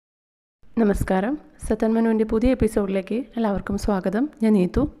നമസ്കാരം. സത്തൻ മനുവിൻ്റെ പുതിയ എപ്പിസോഡിലേക്ക് എല്ലാവർക്കും സ്വാഗതം. ഞാൻ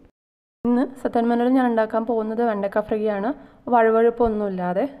നീതു. ഇന്ന് സത്തൻ മനുവിൽ ഞാൻ ഉണ്ടാക്കാൻ പോകുന്നത് വെണ്ടക്ക ഫ്രൈ ആണ്.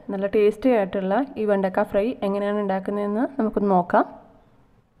 വഴുവഴുപ്പൊന്നുമില്ലാതെ നല്ല ടേസ്റ്റി ആയിട്ടുള്ള ഈ വെണ്ടക്ക ഫ്രൈ എങ്ങനെയാണ് ഉണ്ടാക്കുന്നതെന്ന് നമുക്കൊന്ന് നോക്കാം.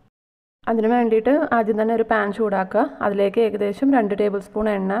 അതിന് വേണ്ടിയിട്ട് ആദ്യം തന്നെ ഒരു പാൻ ചൂടാക്കുക. അതിലേക്ക് ഏകദേശം 2 ടേബിൾ സ്പൂൺ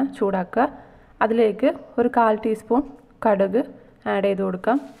എണ്ണ ചൂടാക്കുക. അതിലേക്ക് ഒരു 1/4 ടീസ്പൂൺ കടുക് ആഡ് ചെയ്ത്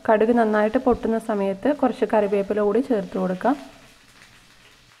കൊടുക്കാം. കടുക് നന്നായിട്ട് പൊട്ടുന്ന സമയത്ത് കുറച്ച് കറിവേപ്പില കൂടി ചേർത്ത് കൊടുക്കാം.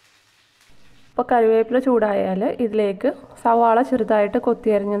 അപ്പോൾ കറിവേപ്പില ചൂടായാൽ ഇതിലേക്ക് സവാള ചെറുതായിട്ട്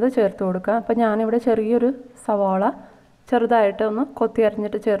കൊത്തിയരിഞ്ഞത് ചേർത്ത് കൊടുക്കുക. അപ്പോൾ ഞാനിവിടെ ചെറിയൊരു സവാള ചെറുതായിട്ട് ഒന്ന്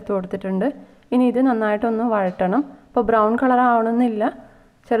കൊത്തിയരിഞ്ഞിട്ട് ചേർത്ത് കൊടുത്തിട്ടുണ്ട്. ഇനി ഇത് നന്നായിട്ടൊന്ന് വഴറ്റണം. അപ്പോൾ ബ്രൗൺ കളർ ആവണമെന്നില്ല,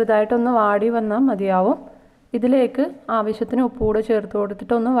 ചെറുതായിട്ടൊന്ന് വാടി വന്നാൽ മതിയാവും. ഇതിലേക്ക് ആവശ്യത്തിന് ഉപ്പ് കൂടെ ചേർത്ത്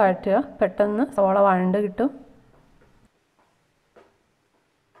കൊടുത്തിട്ട് ഒന്ന് വഴറ്റുക. പെട്ടെന്ന് സവാള വഴണ്ട് കിട്ടും.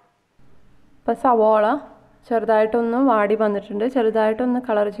 ഇപ്പോൾ സവാള ചെറുതായിട്ടൊന്ന് വാടി വന്നിട്ടുണ്ട്. ചെറുതായിട്ടൊന്ന്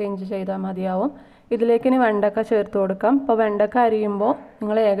കളർ ചേഞ്ച് ചെയ്താൽ മതിയാവും. ഇതിലേക്ക് ഇനി വെണ്ടക്ക ചേർത്ത് കൊടുക്കാം. അപ്പോൾ വെണ്ടക്ക അരിയുമ്പോൾ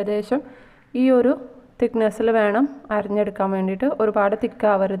നിങ്ങൾ ഏകദേശം ഈ ഒരു തിക്നെസ്സിൽ വേണം അരിഞ്ഞെടുക്കാൻ വേണ്ടിയിട്ട്. ഒരുപാട്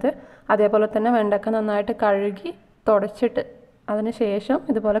തിക്കാവരുത്. അതേപോലെ തന്നെ വെണ്ടക്ക നന്നായിട്ട് കഴുകി തുടച്ചിട്ട് അതിന് ശേഷം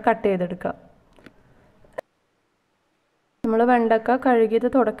ഇതുപോലെ കട്ട് ചെയ്തെടുക്കുക. നമ്മൾ വെണ്ടക്ക കഴുകിയത്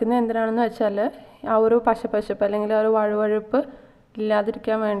തുടക്കുന്നത് എന്തിനാണെന്ന് വെച്ചാൽ ആ ഒരു പശപ്പശപ്പ് അല്ലെങ്കിൽ ആ ഒരു വഴുവഴുപ്പ്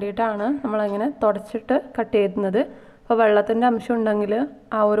ഇല്ലാതിരിക്കാൻ വേണ്ടിയിട്ടാണ് നമ്മളങ്ങനെ തുടച്ചിട്ട് കട്ട് ചെയ്യുന്നത്. അപ്പോൾ വെള്ളത്തിൻ്റെ അംശം ഉണ്ടെങ്കിൽ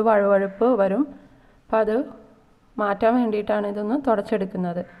ആ ഒരു വഴുവഴുപ്പ് വരും. അപ്പോൾ അത് മാറ്റാൻ വേണ്ടിയിട്ടാണ് ഇതൊന്ന്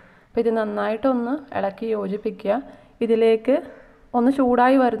തുടച്ചെടുക്കുന്നത്. അപ്പോൾ ഇത് നന്നായിട്ടൊന്ന് ഇളക്കി യോജിപ്പിക്കുക. ഇതിലേക്ക് ഒന്ന്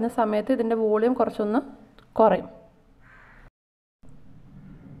ചൂടായി വരുന്ന സമയത്ത് ഇതിൻ്റെ വോളിയം കുറച്ചൊന്ന് കുറയും.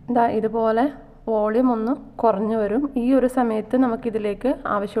 ഇതുപോലെ വോളിയം ഒന്ന് കുറഞ്ഞു വരും. ഈ ഒരു സമയത്ത് നമുക്കിതിലേക്ക്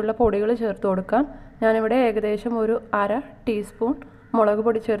ആവശ്യമുള്ള പൊടികൾ ചേർത്ത് കൊടുക്കാം. ഞാനിവിടെ ഏകദേശം ഒരു 1/2 ടീസ്പൂൺ മുളക്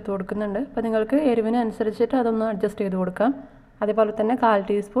പൊടി ചേർത്ത് കൊടുക്കുന്നുണ്ട്. അപ്പോൾ നിങ്ങൾക്ക് എരിവിനനുസരിച്ചിട്ട് അതൊന്ന് അഡ്ജസ്റ്റ് ചെയ്ത് കൊടുക്കാം. അതേപോലെ തന്നെ 1/4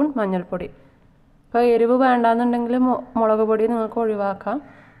 ടീസ്പൂൺ മഞ്ഞൾപ്പൊടി. അപ്പോൾ എരിവ് വേണ്ടാന്നുണ്ടെങ്കിൽ മുളക് പൊടി നിങ്ങൾക്ക് ഒഴിവാക്കാം.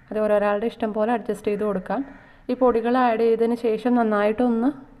 അത് ഓരോരാളുടെ ഇഷ്ടം പോലെ അഡ്ജസ്റ്റ് ചെയ്ത് കൊടുക്കാം. ഈ പൊടികൾ ആഡ് ചെയ്തതിന് ശേഷം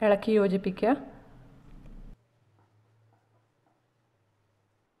നന്നായിട്ടൊന്ന് ഇളക്കി യോജിപ്പിക്കുക.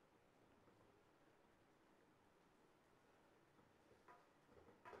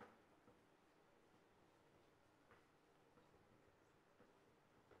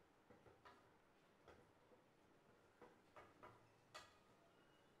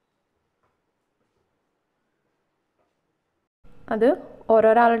 അത്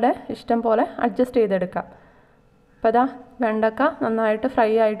ഓരോരാളുടെ ഇഷ്ടം പോലെ അഡ്ജസ്റ്റ് ചെയ്തെടുക്കാം. അപ്പോൾ അതാ വെണ്ടക്ക നന്നായിട്ട് ഫ്രൈ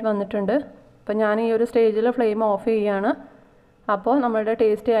ആയിട്ട് വന്നിട്ടുണ്ട്. അപ്പോൾ ഞാൻ ഈ ഒരു സ്റ്റേജിൽ ഫ്ലെയിം ഓഫ് ചെയ്യുകയാണ്. അപ്പോൾ നമ്മളുടെ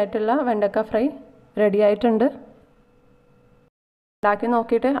ടേസ്റ്റി ആയിട്ടുള്ള വെണ്ടക്ക ഫ്രൈ റെഡി ആയിട്ടുണ്ട്. ഉണ്ടാക്കി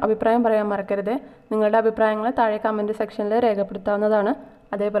നോക്കിയിട്ട് അഭിപ്രായം പറയാൻ മറക്കരുത്. നിങ്ങളുടെ അഭിപ്രായങ്ങൾ താഴെ കമൻറ്റ് സെക്ഷനിൽ രേഖപ്പെടുത്താവുന്നതാണ്.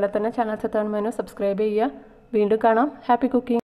 അതേപോലെ തന്നെ ചാനൽ സത്തൻ മെനു സബ്സ്ക്രൈബ് ചെയ്യുക. വീണ്ടും കാണാം. Happy cooking.